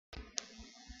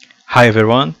Hi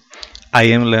everyone, I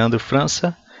am Leandro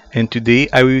França and today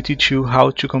I will teach you how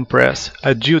to compress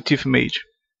a GeoTIFF image.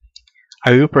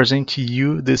 I will present to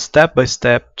you the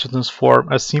step-by-step to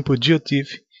transform a simple GeoTIFF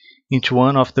into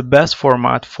one of the best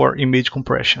formats for image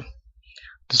compression.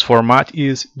 This format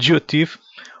is GeoTIFF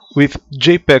with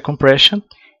JPEG compression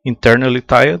internally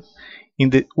tiled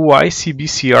in the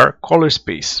YCBCR color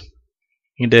space.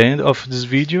 In the end of this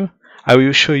video, I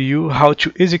will show you how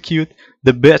to execute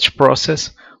the batch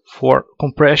process for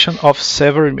compression of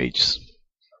several images.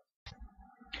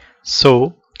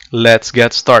 So, let's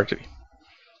get started.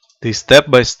 The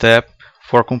step-by-step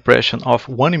for compression of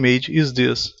one image is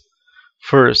this.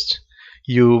 First,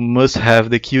 you must have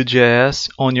the QGIS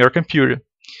on your computer.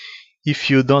 If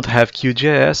you don't have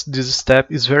QGIS, this step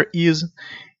is very easy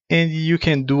and you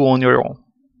can do on your own.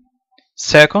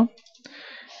 Second,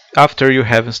 after you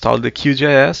have installed the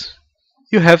QGIS,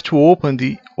 you have to open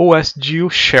the OSGeo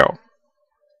shell.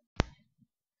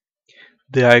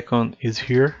 The icon is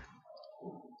here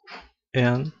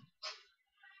and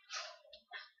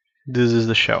this is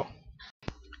the shell.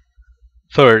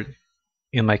 Third,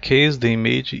 in my case the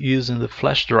image is in the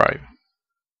flash drive.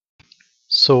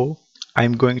 So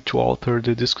I'm going to alter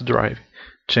the disk drive,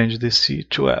 change the C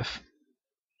to F.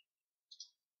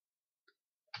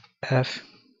 F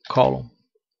column.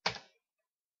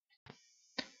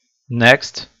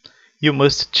 Next, you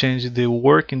must change the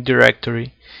working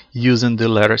directory using the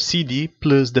letter CD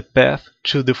plus the path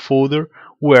to the folder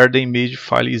where the image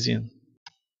file is in.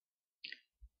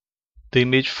 The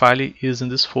image file is in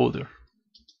this folder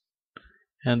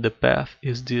and the path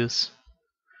is this.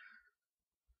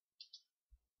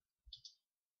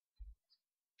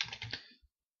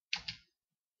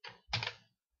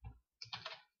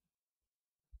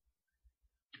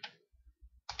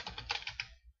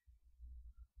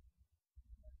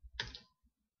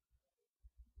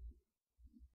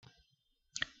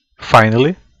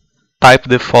 Finally, type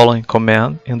the following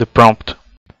command in the prompt: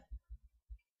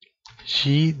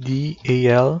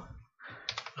 GDAL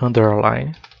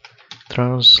underline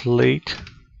translate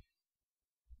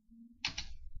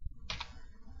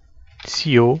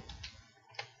CO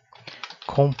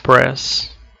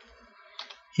compress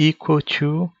equal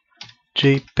to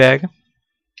JPEG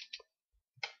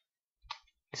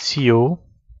CO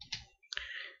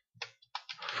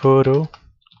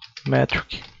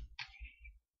photometric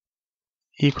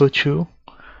equal to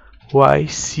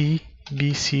YCBCR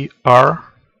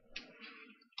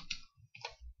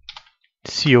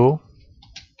CO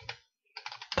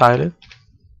tiled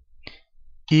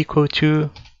equal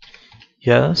to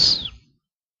yes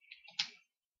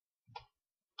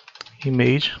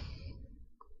image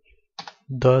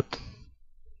dot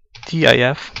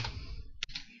TIF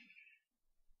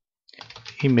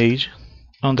image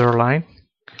underline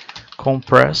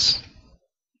compress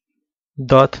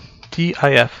dot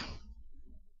TIF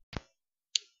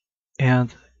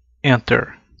and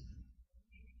enter.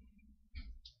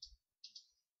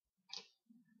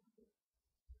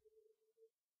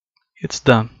 It's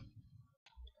done.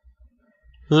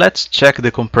 Let's check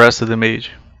the compressed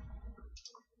image.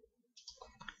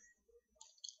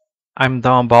 I'm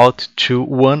down about to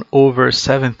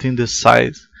 1/17 the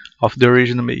size of the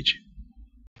original image.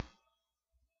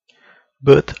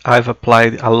 But I've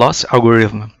applied a loss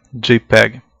algorithm,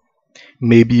 JPEG.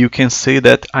 Maybe you can say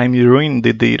that I'm ruining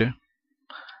the data.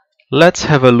 Let's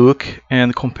have a look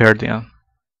and compare them.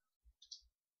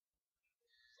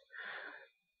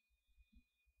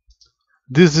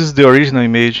 This is the original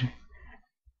image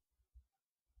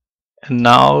and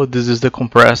now this is the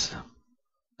compressed.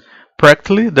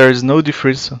 Practically there is no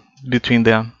difference between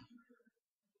them.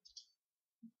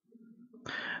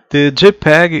 The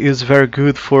JPEG is very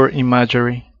good for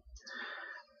imagery,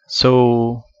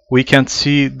 so we can't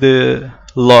see the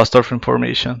loss of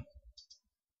information.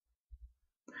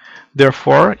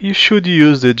 Therefore, you should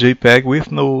use the JPEG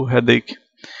with no headache,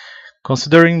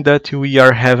 considering that we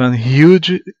are having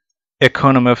huge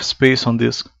economy of space on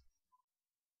disk.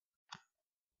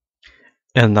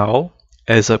 And now,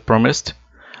 as I promised,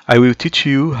 I will teach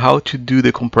you how to do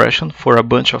the compression for a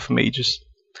bunch of images.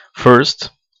 First,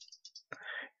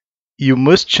 you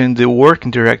must change the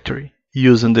working directory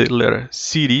using the letter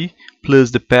CD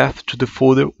plus the path to the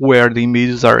folder where the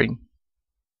images are in.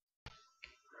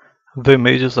 The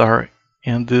images are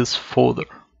in this folder.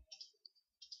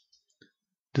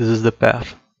 This is the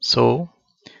path. So,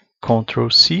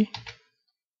 Ctrl C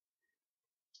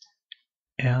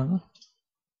and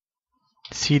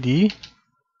CD,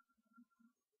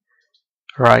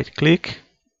 right click,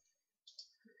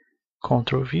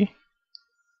 Ctrl V.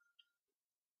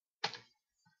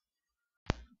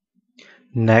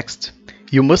 Next,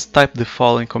 You must type the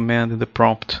following command in the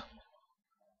prompt.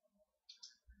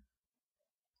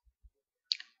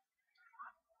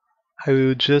 I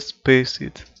will just paste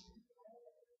it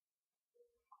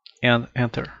and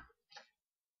enter.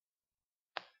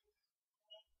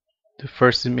 The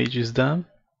first image is done.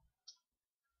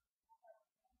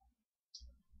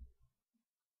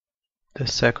 The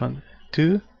second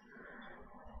two.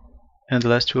 And the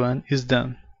last one is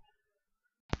done.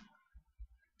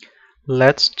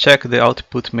 Let's check the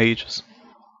output images.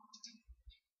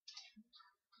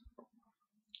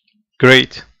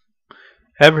 Great!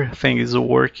 Everything is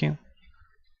working.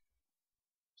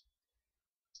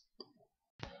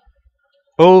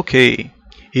 Okay,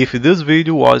 if this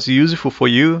video was useful for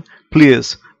you,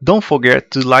 please don't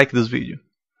forget to like this video.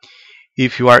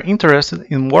 If you are interested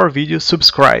in more videos,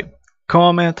 subscribe,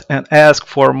 comment and ask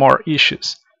for more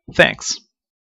issues. Thanks!